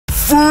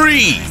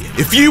free.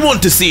 If you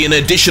want to see an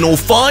additional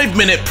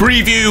 5-minute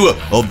preview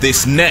of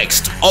this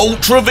next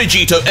Ultra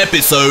Vegito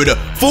episode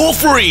for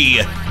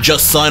free,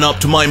 just sign up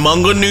to my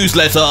manga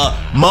newsletter,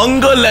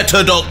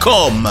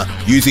 mangaletter.com,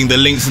 using the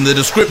links in the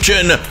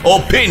description or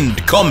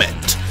pinned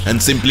comment,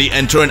 and simply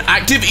enter an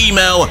active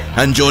email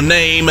and your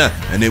name,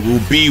 and it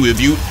will be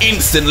with you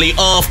instantly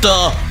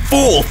after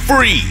for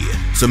free.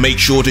 So make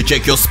sure to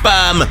check your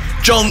spam,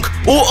 junk,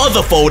 or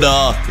other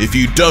folder if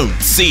you don't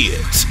see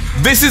it.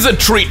 This is a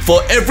treat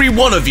for every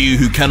one of you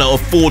who cannot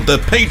afford the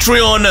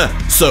Patreon,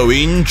 so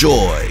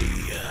enjoy.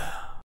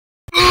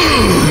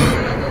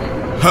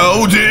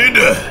 How did?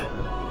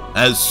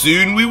 As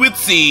soon we would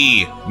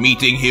see,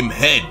 meeting him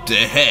head to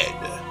head,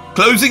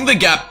 closing the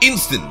gap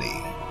instantly.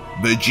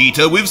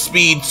 Vegeta with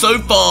speed so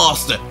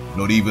fast,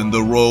 not even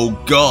the royal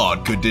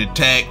guard could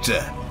detect.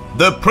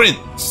 The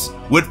prince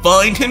would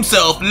find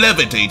himself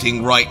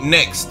levitating right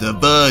next to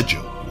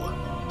Virgil,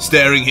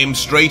 staring him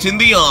straight in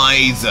the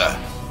eyes,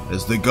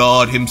 as the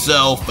guard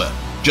himself,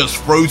 just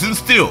frozen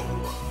still,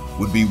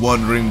 would be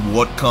wondering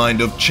what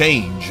kind of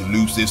change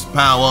Lucid's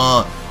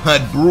power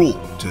had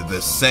brought to the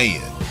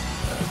Saiyan.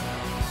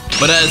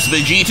 But as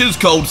Vegeta's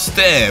cold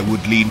stare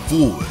would lean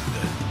forward,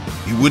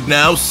 he would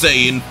now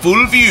say in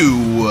full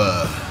view,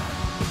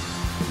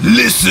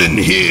 "Listen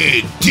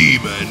here,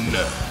 demon.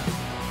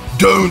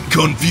 Don't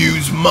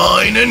confuse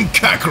mine and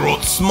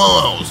Kakarot's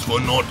smiles for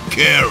not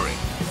caring.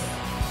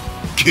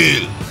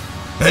 Kill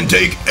and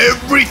take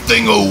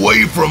everything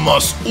away from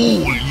us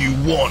all you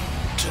want.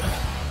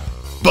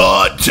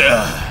 But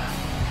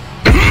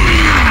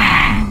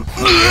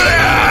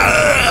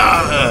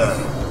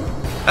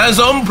as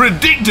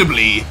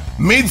unpredictably,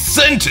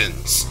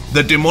 mid-sentence,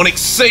 the demonic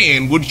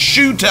Saiyan would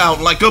shoot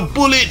out like a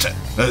bullet,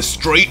 a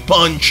straight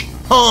punch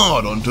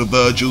hard onto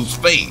Virgil's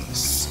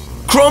face,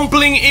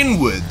 crumpling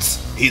inwards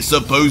his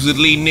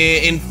supposedly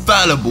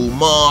near-infallible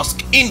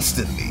mask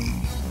instantly,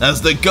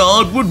 as the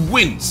guard would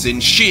wince in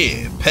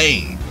sheer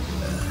pain.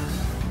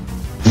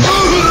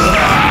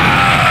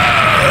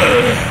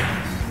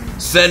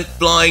 Sent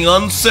flying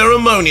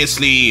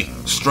unceremoniously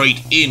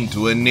straight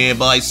into a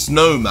nearby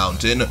snow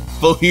mountain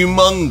for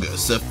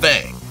humongous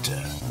effect,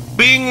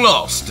 being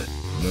lost in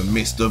the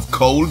mist of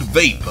cold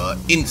vapor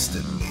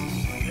instantly.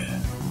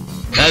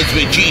 As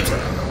Vegeta,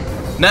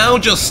 now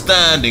just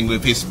standing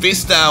with his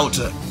fist out,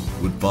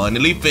 would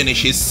finally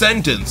finish his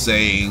sentence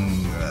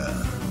saying,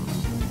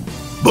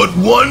 "But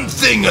one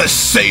thing a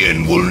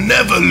Saiyan will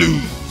never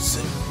lose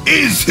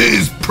is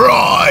his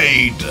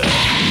pride.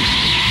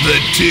 The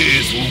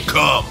tears will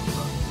come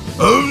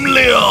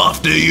only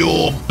after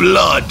your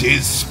blood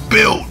is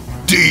spilt,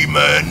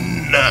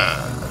 demon."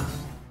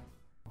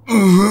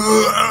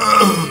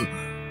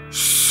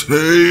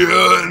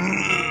 Saiyan.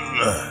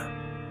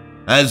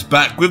 As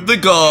back with the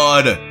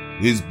guard,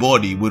 his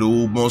body would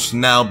almost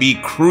now be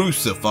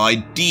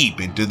crucified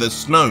deep into the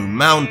snow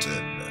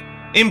mountain,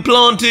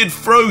 implanted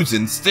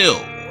frozen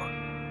still,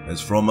 as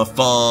from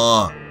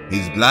afar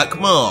his black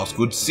mask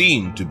would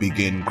seem to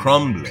begin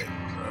crumbling.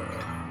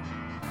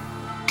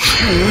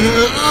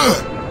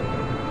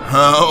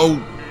 How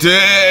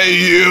dare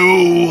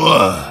you!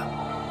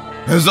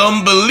 As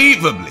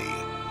unbelievably,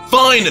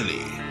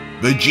 finally,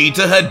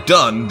 Vegeta had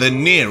done the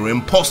near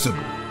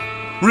impossible,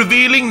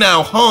 revealing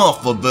now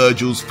half of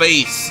Virgil's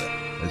face,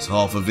 as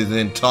half of his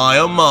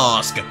entire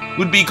mask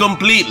would be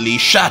completely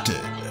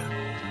shattered.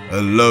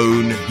 A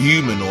lone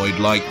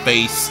humanoid-like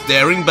face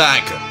staring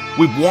back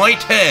with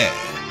white hair,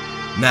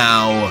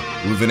 now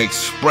with an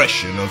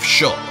expression of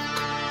shock,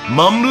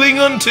 mumbling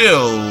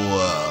until...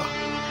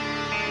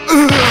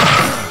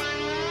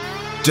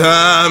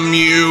 Damn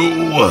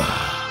you!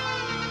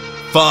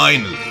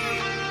 Finally,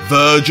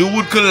 Virgil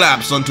would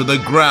collapse onto the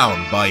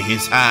ground by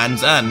his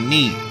hands and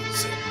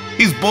knees,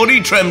 his body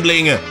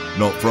trembling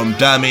not from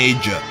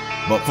damage,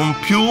 but from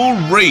pure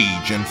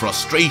rage and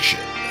frustration,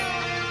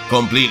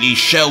 completely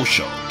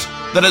shell-shocked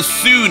that as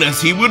soon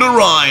as he would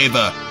arrive,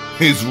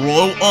 his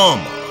royal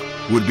armor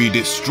would be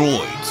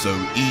destroyed so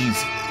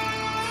easily.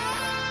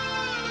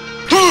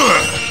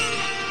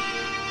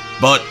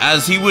 But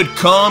as he would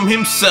calm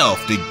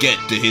himself to get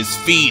to his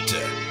feet,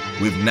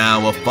 with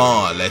now a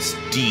far less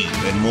deep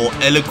and more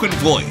eloquent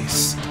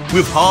voice,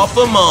 with half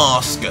a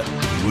mask,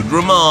 he would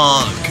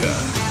remark,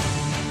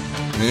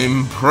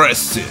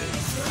 "Impressive.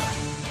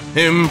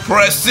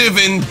 Impressive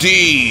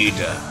indeed.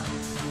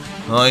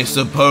 I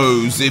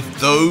suppose if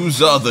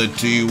those other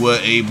two were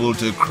able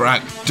to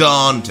crack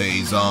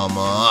Dante's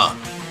armor,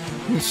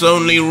 it's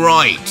only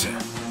right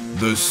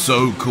the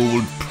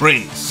so-called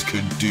prince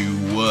could do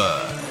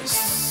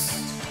worse."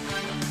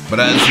 But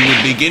as he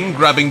would begin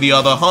grabbing the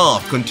other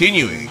half,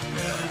 continuing,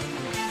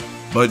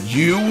 "But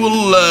you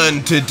will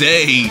learn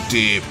today,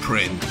 dear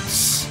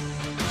prince,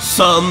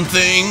 some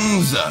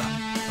things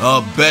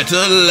are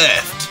better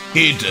left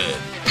hidden."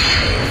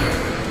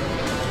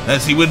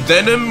 As he would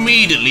then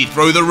immediately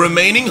throw the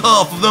remaining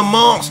half of the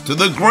mask to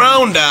the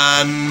ground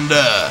and...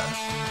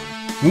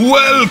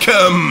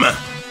 Welcome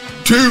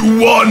to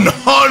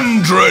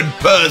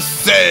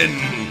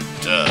 100%!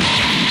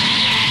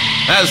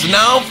 as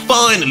now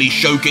finally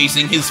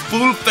showcasing his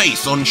full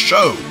face on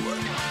show,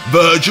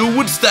 Virgil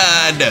would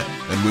stand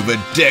and with a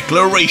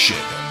declaration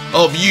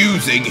of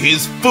using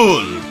his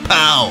full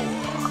power.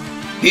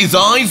 His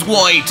eyes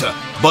white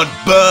but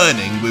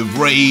burning with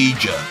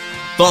rage.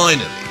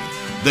 Finally,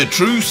 the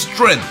true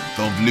strength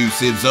of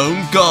Lucif's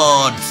own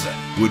gods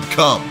would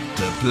come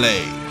to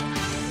play.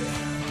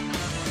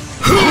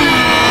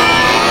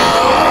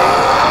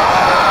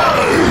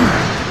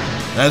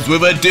 As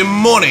with a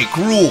demonic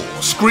roar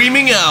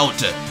screaming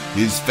out,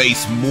 his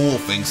face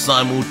morphing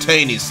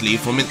simultaneously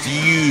from its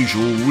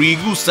usual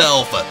regal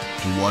self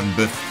to one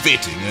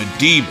befitting a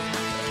demon,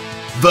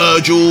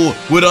 Virgil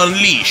would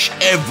unleash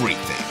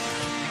everything.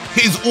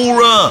 His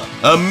aura,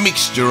 a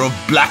mixture of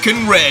black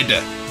and red,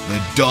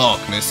 the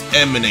darkness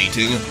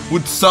emanating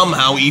would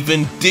somehow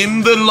even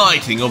dim the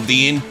lighting of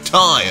the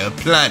entire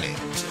planet.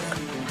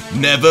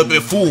 Never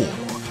before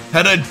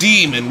had a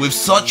demon with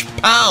such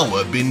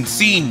power been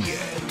seen yet,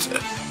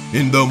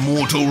 in the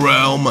mortal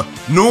realm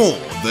nor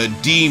the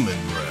demon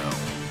realm.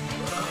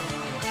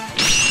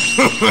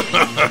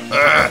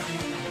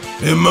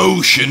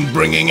 Emotion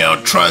bringing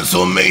out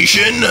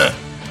transformation?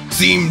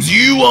 Seems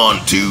you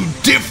aren't too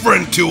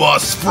different to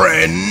us,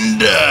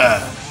 friend.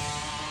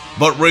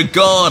 But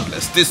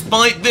regardless,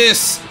 despite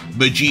this,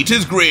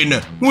 Vegeta's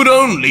grin would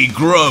only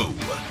grow.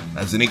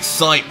 As in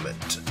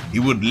excitement, he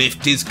would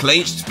lift his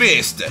clenched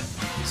fist,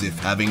 as if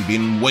having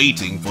been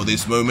waiting for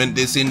this moment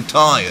this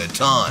entire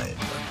time,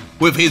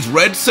 with his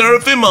red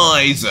seraphim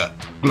eyes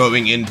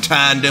glowing in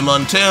tandem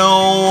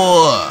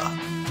until...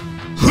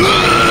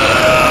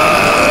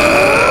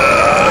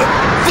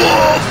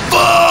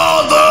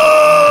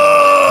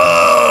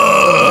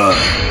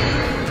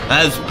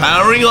 As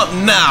powering up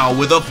now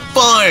with a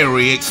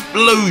fiery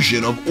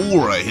explosion of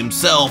aura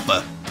himself,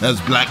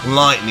 as black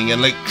lightning and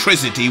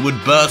electricity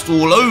would burst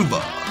all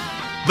over,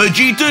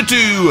 Vegeta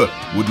too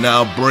would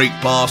now break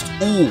past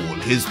all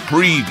his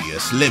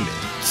previous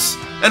limits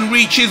and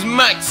reach his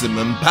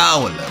maximum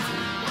power level.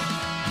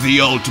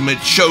 The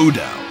ultimate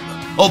showdown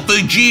of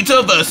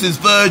Vegeta versus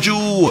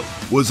Virgil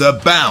was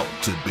about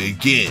to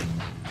begin.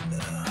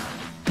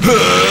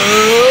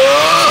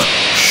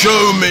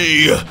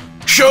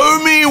 Show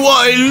me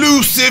why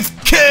Lucif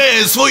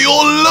cares for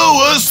your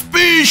lower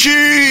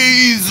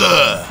species!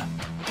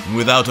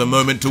 Without a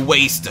moment to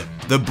waste,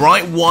 the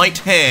bright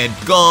white-haired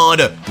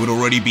god would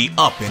already be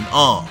up in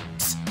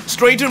arms,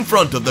 straight in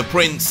front of the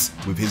prince,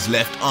 with his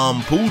left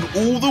arm pulled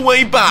all the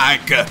way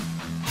back.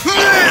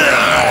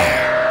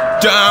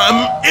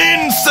 Damn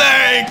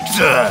insect!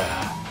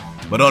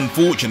 But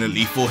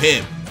unfortunately for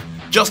him,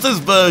 just as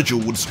Virgil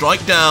would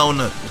strike down,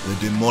 the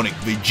demonic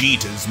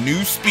Vegeta's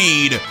new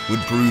speed would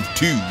prove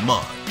too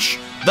much,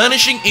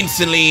 vanishing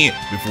instantly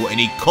before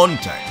any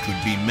contact could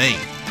be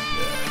made.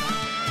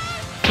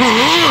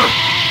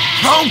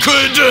 How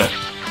could...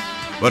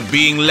 But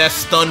being left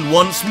stunned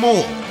once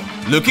more,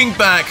 looking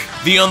back,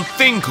 the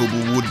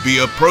unthinkable would be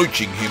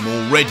approaching him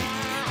already,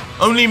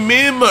 only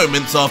mere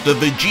moments after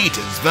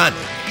Vegeta's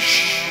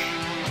vanish.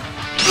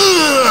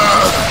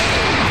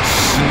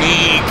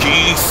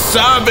 Sneaky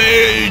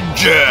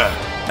savage!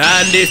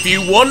 And if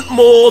you want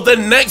more, the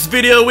next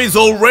video is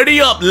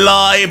already up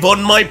live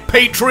on my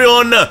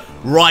Patreon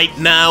right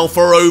now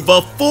for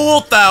over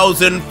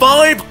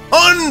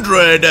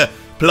 4,500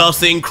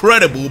 plus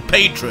incredible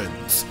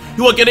patrons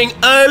who are getting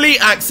early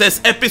access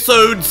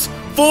episodes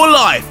for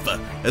life,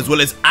 as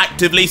well as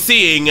actively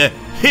seeing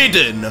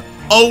hidden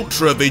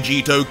Ultra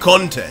Vegito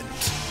content.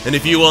 And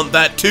if you want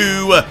that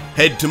too,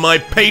 head to my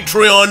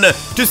Patreon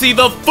to see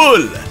the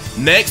full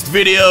next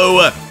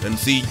video and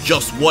see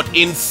just what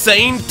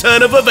insane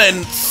turn of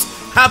events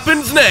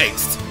happens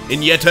next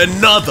in yet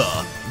another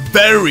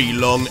very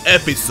long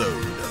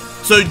episode.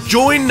 So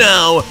join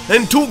now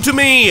and talk to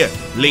me.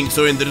 Links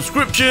are in the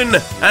description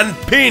and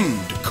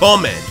pinned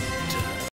comment.